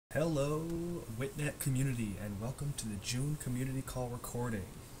Hello, Witnet community, and welcome to the June community call recording.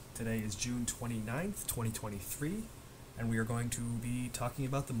 Today is June 29th, 2023, and we are going to be talking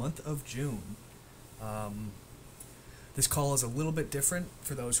about the month of June. This call is a little bit different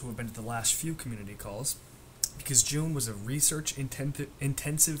for those who have been to the last few community calls, because June was a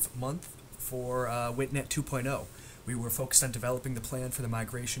research-intensive month for Witnet 2.0. We were focused on developing the plan for the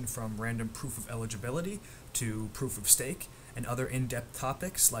migration from random proof of eligibility to proof of stake, and other in-depth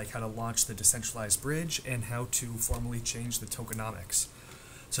topics like how to launch the decentralized bridge and how to formally change the tokenomics.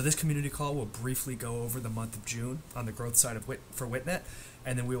 So this community call will briefly go over the month of June on the growth side of for Witnet,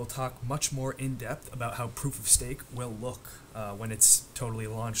 and then we will talk much more in-depth about how proof of stake will look when it's totally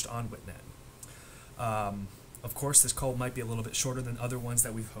launched on Witnet. Of course, this call might be a little bit shorter than other ones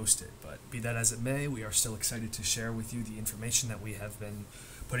that we've hosted, but be that as it may, we are still excited to share with you the information that we have been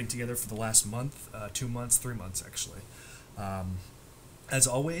putting together for the last month, 2 months, 3 months actually. As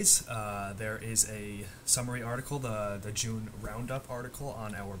always, there is a summary article, the June Roundup article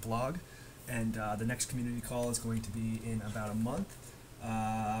on our blog, and the next community call is going to be in about a month,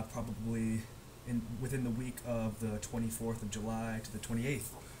 probably within the week of the 24th of July to the 28th.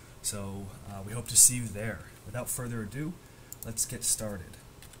 So we hope to see you there. Without further ado, let's get started.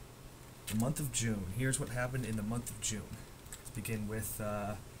 The month of June. Here's what happened in the month of June. Let's begin with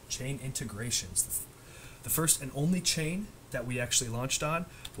chain integrations. The first and only chain that we actually launched on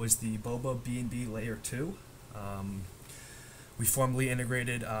was the BobaBNB Layer 2. We formally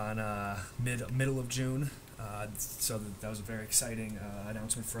integrated on middle of June, so that was a very exciting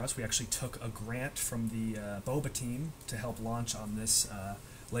announcement for us. We actually took a grant from the Boba team to help launch on this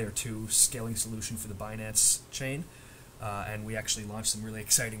Layer 2 scaling solution for the Binance chain, and we actually launched some really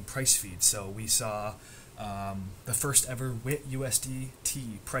exciting price feeds. So we saw the first ever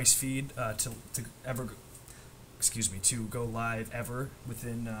WIT price feed to go live ever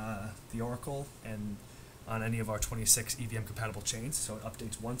within the Oracle and on any of our 26 EVM compatible chains. So it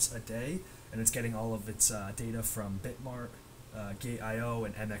updates once a day, and it's getting all of its data from Bitmart, Gate.io,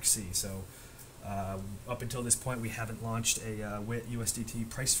 and MXC. So up until this point, we haven't launched a WIT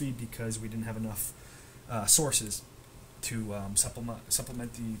price feed because we didn't have enough sources to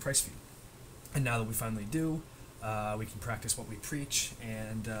supplement the price feed. And now that we finally do, we can practice what we preach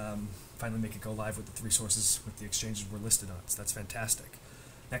and finally make it go live with the 3 sources with the exchanges we're listed on. So that's fantastic.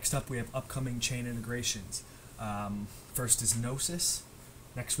 Next up, we have upcoming chain integrations. First is Gnosis.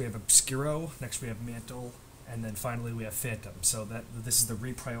 Next we have Obscuro. Next we have Mantle. And then finally we have Phantom. So this is the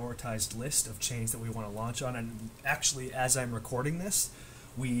reprioritized list of chains that we want to launch on. And actually, as I'm recording this,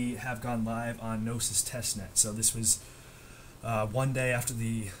 we have gone live on Gnosis testnet. So this was 1 day after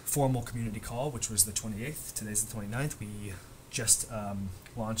the formal community call, which was the 28th. Today's the 29th. We just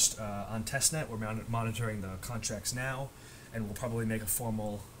launched on testnet. We're monitoring the contracts now, and we'll probably make a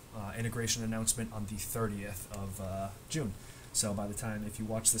formal integration announcement on the 30th of June. So by the time, if you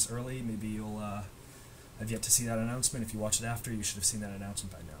watch this early, maybe you'll have yet to see that announcement. If you watch it after, you should have seen that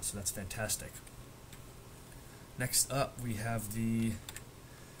announcement by now. So that's fantastic. Next up, we have the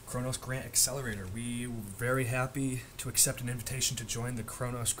Cronos Grant Accelerator. We were very happy to accept an invitation to join the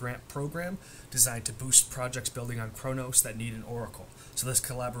Cronos Grant program designed to boost projects building on Cronos that need an Oracle. So this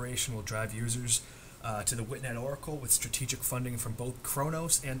collaboration will drive users to the Witnet Oracle with strategic funding from both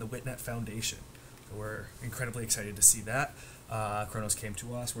Cronos and the Witnet Foundation. So we're incredibly excited to see that. Cronos came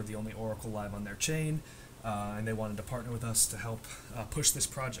to us. We're the only Oracle live on their chain, and they wanted to partner with us to help push this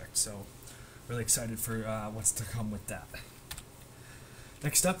project. So really excited for what's to come with that.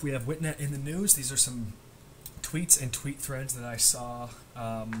 Next up, we have Witnet in the news. These are some tweets and tweet threads that I saw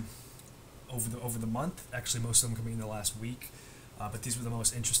over the month. Actually, most of them coming in the last week, but these were the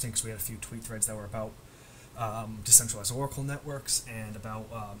most interesting because we had a few tweet threads that were about decentralized Oracle networks and about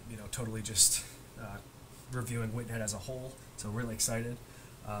totally just reviewing Witnet as a whole. So really excited.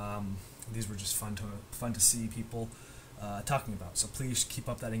 These were just fun to see people talking about. So please keep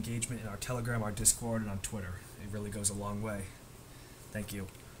up that engagement in our Telegram, our Discord, and on Twitter. It really goes a long way. Thank you.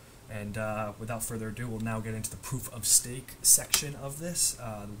 And without further ado, we'll now get into the proof of stake section of this,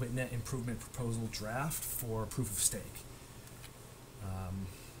 the Witnet Improvement Proposal Draft for proof of stake.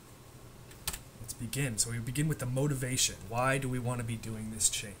 Let's begin. So we begin with the motivation. Why do we want to be doing this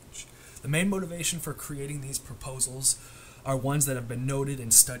change? The main motivation for creating these proposals are ones that have been noted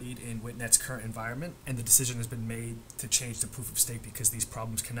and studied in Witnet's current environment, and the decision has been made to change the proof of stake because these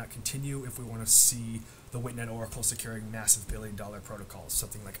problems cannot continue if we want to see the Witnet Oracle securing massive billion-dollar protocols,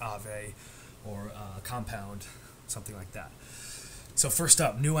 something like Aave or Compound, something like that. So first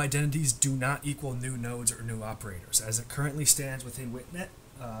up, new identities do not equal new nodes or new operators. As it currently stands within Witnet,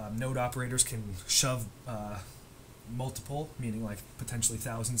 node operators can shove multiple, meaning like potentially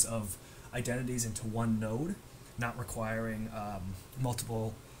thousands of identities into one node, not requiring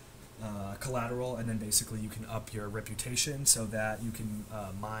multiple collateral, and then basically you can up your reputation so that you can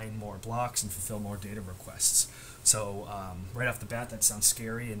mine more blocks and fulfill more data requests. So right off the bat, that sounds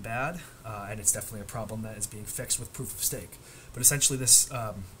scary and bad, and it's definitely a problem that is being fixed with proof of stake. But essentially, this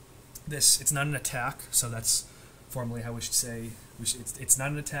it's not an attack, so that's formally how we should say it's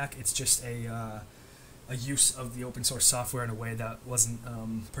not an attack. It's just a use of the open source software in a way that wasn't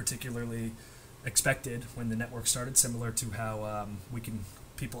particularly expected when the network started. Similar to how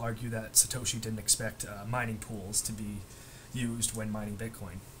people argue that Satoshi didn't expect mining pools to be used when mining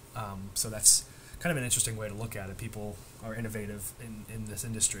Bitcoin. So that's kind of an interesting way to look at it. People are innovative in this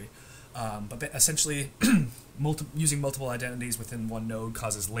industry. But essentially, using multiple identities within one node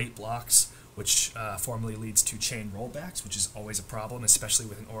causes late blocks, which formally leads to chain rollbacks, which is always a problem, especially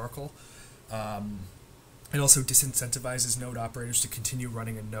with an Oracle. It also disincentivizes node operators to continue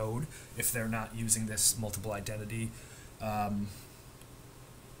running a node if they're not using this multiple identity.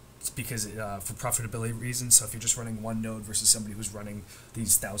 It's because for profitability reasons. So if you're just running one node versus somebody who's running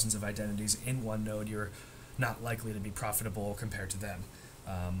these thousands of identities in one node, you're not likely to be profitable compared to them.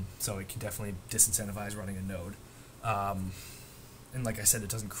 So it can definitely disincentivize running a node. And like I said, it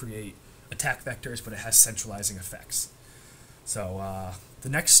doesn't create attack vectors, but it has centralizing effects. So the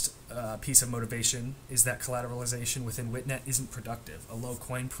next piece of motivation is that collateralization within Witnet isn't productive. A low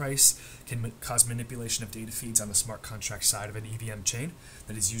coin price can cause manipulation of data feeds on the smart contract side of an EVM chain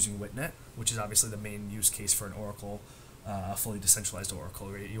that is using Witnet, which is obviously the main use case for an Oracle, a fully decentralized Oracle.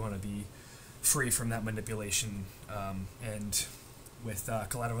 Right? You want to be free from that manipulation, and with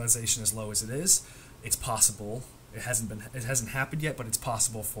collateralization as low as it is, it's possible. It hasn't happened yet, but it's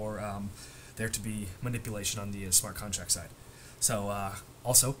possible for there to be manipulation on the smart contract side. So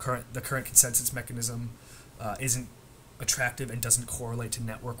also, the current consensus mechanism isn't attractive and doesn't correlate to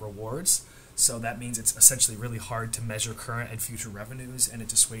network rewards. So that means it's essentially really hard to measure current and future revenues, and it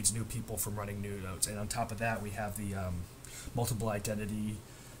dissuades new people from running new nodes. And on top of that, we have the multiple identity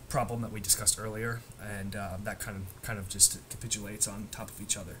problem that we discussed earlier, and that kind of just capitulates on top of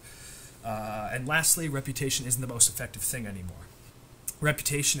each other. And lastly, reputation isn't the most effective thing anymore.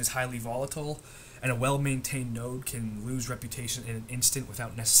 Reputation is highly volatile, and a well-maintained node can lose reputation in an instant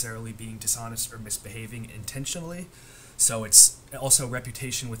without necessarily being dishonest or misbehaving intentionally. So it's also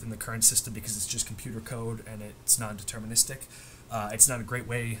reputation within the current system, because it's just computer code and it's non-deterministic. It's not a great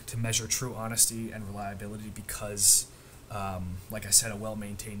way to measure true honesty and reliability because, like I said, a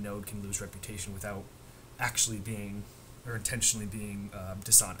well-maintained node can lose reputation without actually being or intentionally being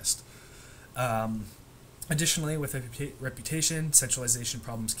dishonest. Additionally, with reputation, centralization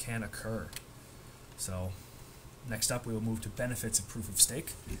problems can occur. So next up, we will move to benefits of proof of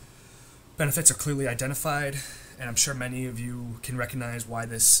stake. Benefits are clearly identified, and I'm sure many of you can recognize why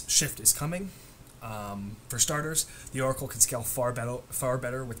this shift is coming. For starters, the Oracle can scale far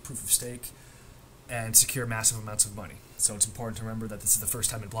better with proof of stake and secure massive amounts of money. So it's important to remember that this is the first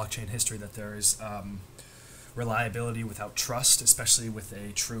time in blockchain history that there is reliability without trust, especially with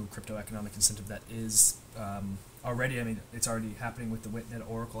a true crypto economic incentive that is already, I mean, it's already happening with the Witnet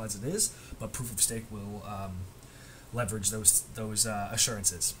Oracle as it is, but proof of stake will leverage those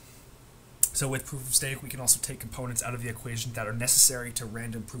assurances. So with proof of stake, we can also take components out of the equation that are necessary to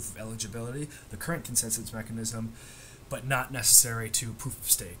random proof of eligibility, the current consensus mechanism, but not necessary to proof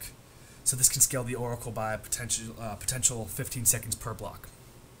of stake. So this can scale the Oracle by a potential 15 seconds per block.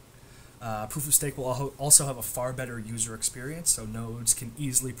 Proof of stake will also have a far better user experience, so nodes can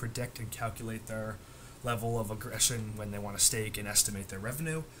easily predict and calculate their level of aggression when they want to stake and estimate their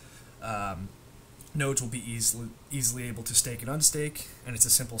revenue. Nodes will be easily able to stake and unstake, and it's a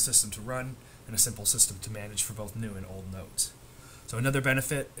simple system to run and a simple system to manage for both new and old nodes. So another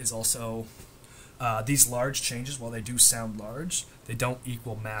benefit is also these large changes, while they do sound large, they don't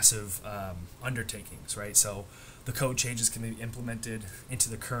equal massive undertakings, right? So the code changes can be implemented into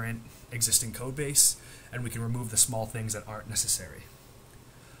the current existing code base, and we can remove the small things that aren't necessary.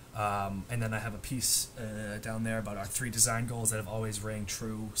 And then I have a piece down there about our 3 design goals that have always rang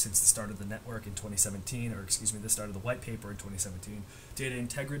true since the start of the network in 2017, or excuse me, the start of the white paper in 2017. Data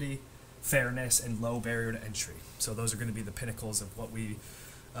integrity, fairness, and low barrier to entry. So those are going to be the pinnacles of what we,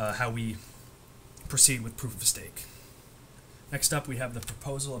 how we proceed with proof of stake. Next up, we have the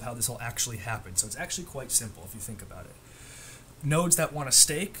proposal of how this will actually happen. So it's actually quite simple if you think about it. Nodes that want to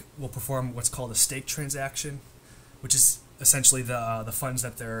stake will perform what's called a stake transaction, which is essentially the funds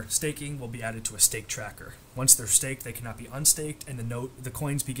that they're staking will be added to a stake tracker. Once they're staked, they cannot be unstaked, and the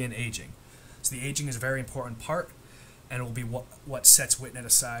coins begin aging. So the aging is a very important part, and it will be what sets Witnet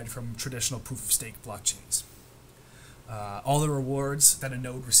aside from traditional proof of stake blockchains. All the rewards that a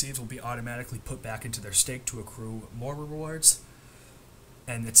node receives will be automatically put back into their stake to accrue more rewards,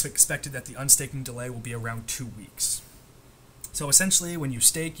 and it's expected that the unstaking delay will be around 2 weeks. So essentially, when you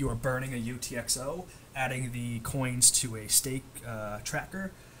stake, you are burning a UTXO, adding the coins to a stake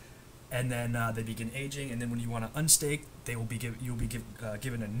tracker, and then they begin aging. And then when you want to unstake, you'll be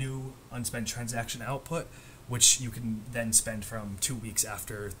given a new unspent transaction output, which you can then spend from 2 weeks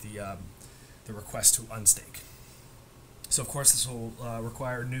after the request to unstake. So of course, this will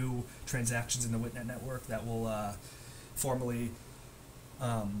require new transactions in the Witnet network that will formally,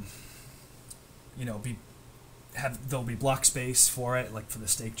 there'll be block space for it, like for the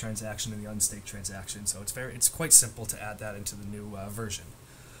stake transaction and the unstake transaction. So it's quite simple to add that into the new version.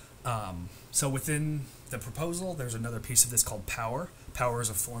 So within the proposal, there's another piece of this called power. Power is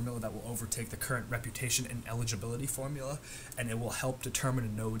a formula that will overtake the current reputation and eligibility formula, and it will help determine a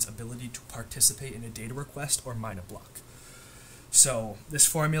node's ability to participate in a data request or mine a block. So this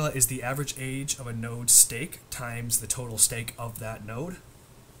formula is the average age of a node's stake times the total stake of that node.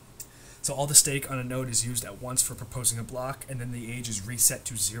 So all the stake on a node is used at once for proposing a block, and then the age is reset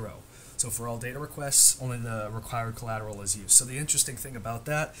to 0. So for all data requests, only the required collateral is used. So the interesting thing about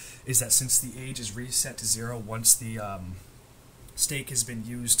that is that since the age is reset to 0 once the stake has been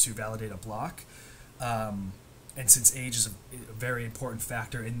used to validate a block, and since age is a very important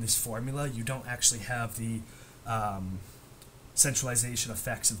factor in this formula, you don't actually have the centralization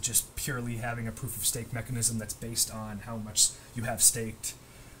effects of just purely having a proof of stake mechanism that's based on how much you have staked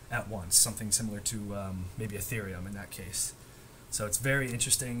at once, something similar to maybe Ethereum in that case. So it's very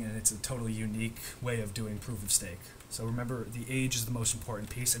interesting, and it's a totally unique way of doing proof of stake. So remember, the age is the most important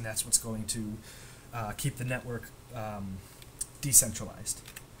piece, and that's what's going to keep the network decentralized.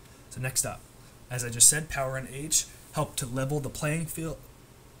 So next up, as I just said, power and age help to level the playing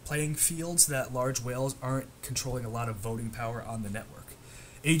fields that large whales aren't controlling a lot of voting power on the network.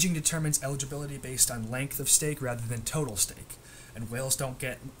 Aging determines eligibility based on length of stake rather than total stake, and whales don't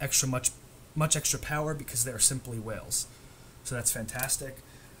get much extra power because they're simply whales. So that's fantastic.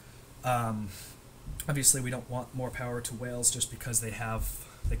 Obviously, we don't want more power to whales just because they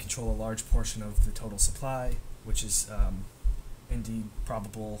control a large portion of the total supply, which is indeed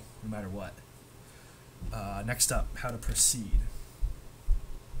probable no matter what. Next up, how to proceed.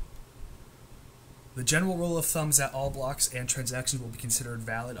 The general rule of thumb is that all blocks and transactions will be considered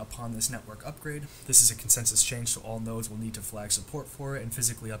valid upon this network upgrade. This is a consensus change, so all nodes will need to flag support for it and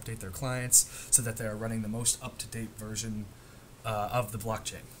physically update their clients so that they are running the most up-to-date version of the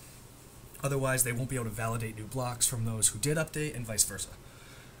blockchain. Otherwise, they won't be able to validate new blocks from those who did update, and vice versa.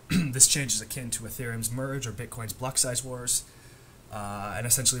 This change is akin to Ethereum's merge or Bitcoin's block size wars, and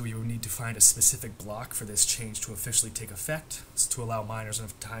essentially we would need to find a specific block for this change to officially take effect to allow miners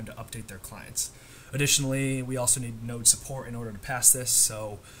enough time to update their clients. Additionally, we also need node support in order to pass this,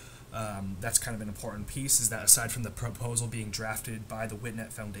 so that's kind of an important piece, is that aside from the proposal being drafted by the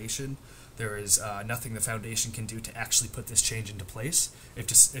Witnet Foundation, there is nothing the foundation can do to actually put this change into place.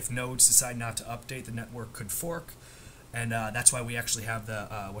 If nodes decide not to update, the network could fork, and that's why we actually have the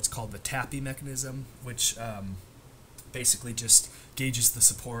what's called the TAPI mechanism, which basically just gauges the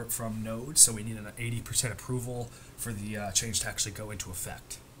support from nodes, so we need an 80% approval for the change to actually go into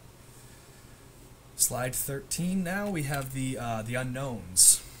effect. Slide 13 now, we have the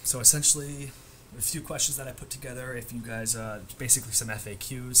unknowns. So essentially, a few questions that I put together, if you guys, basically some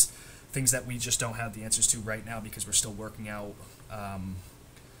FAQs, things that we just don't have the answers to right now because we're still working out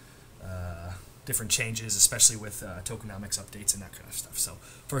different changes, especially with tokenomics updates and that kind of stuff. So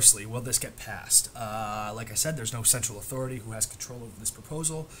firstly, will this get passed? Like I said, there's no central authority who has control over this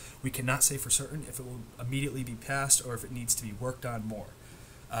proposal. We cannot say for certain if it will immediately be passed or if it needs to be worked on more.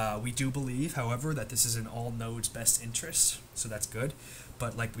 We do believe, however, that this is in all nodes' best interest, so that's good.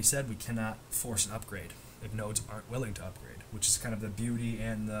 But like we said, we cannot force an upgrade if nodes aren't willing to upgrade, which is kind of the beauty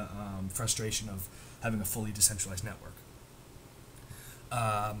and the frustration of having a fully decentralized network.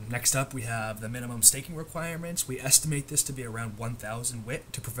 Next up, we have the minimum staking requirements. We estimate this to be around 1,000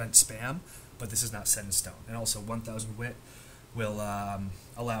 WIT to prevent spam, but this is not set in stone. And also 1,000 WIT will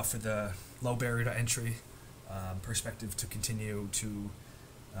allow for the low barrier to entry perspective to continue to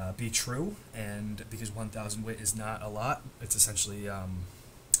be true, and because 1,000 WIT is not a lot, it's essentially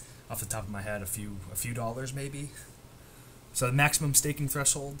off the top of my head a few dollars maybe. So the maximum staking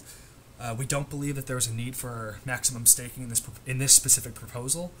threshold, we don't believe that there is a need for maximum staking in this specific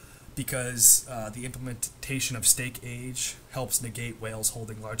proposal, because the implementation of stake age helps negate whales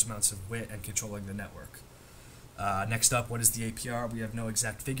holding large amounts of WIT and controlling the network. Next up, what is the APR? We have no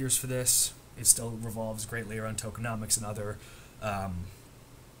exact figures for this. It still revolves greatly around tokenomics and other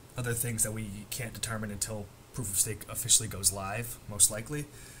things that we can't determine until proof of stake officially goes live, most likely.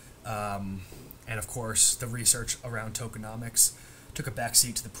 And of course, the research around tokenomics took a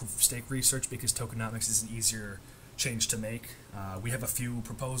backseat to the proof of stake research because tokenomics is an easier change to make. We have a few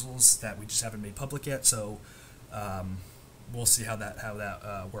proposals that we just haven't made public yet, so we'll see how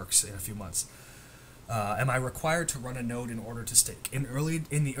that works in a few months. Am I required to run a node in order to stake? In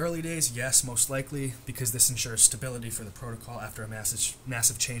the early days, yes, most likely, because this ensures stability for the protocol after a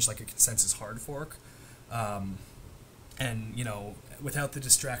massive change like a consensus hard fork. And without the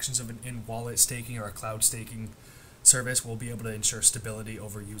distractions of an in-wallet staking or a cloud staking service, we'll be able to ensure stability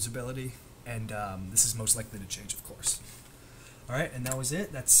over usability. And this is most likely to change, of course. All right, and that was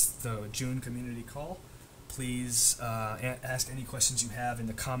it. That's the June community call. Please ask any questions you have in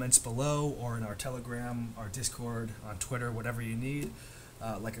the comments below or in our Telegram, our Discord, on Twitter, whatever you need.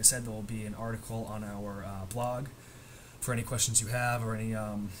 Like I said, there will be an article on our blog for any questions you have or any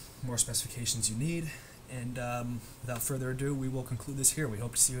more specifications you need. And without further ado, we will conclude this here. We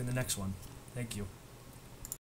hope to see you in the next one. Thank you.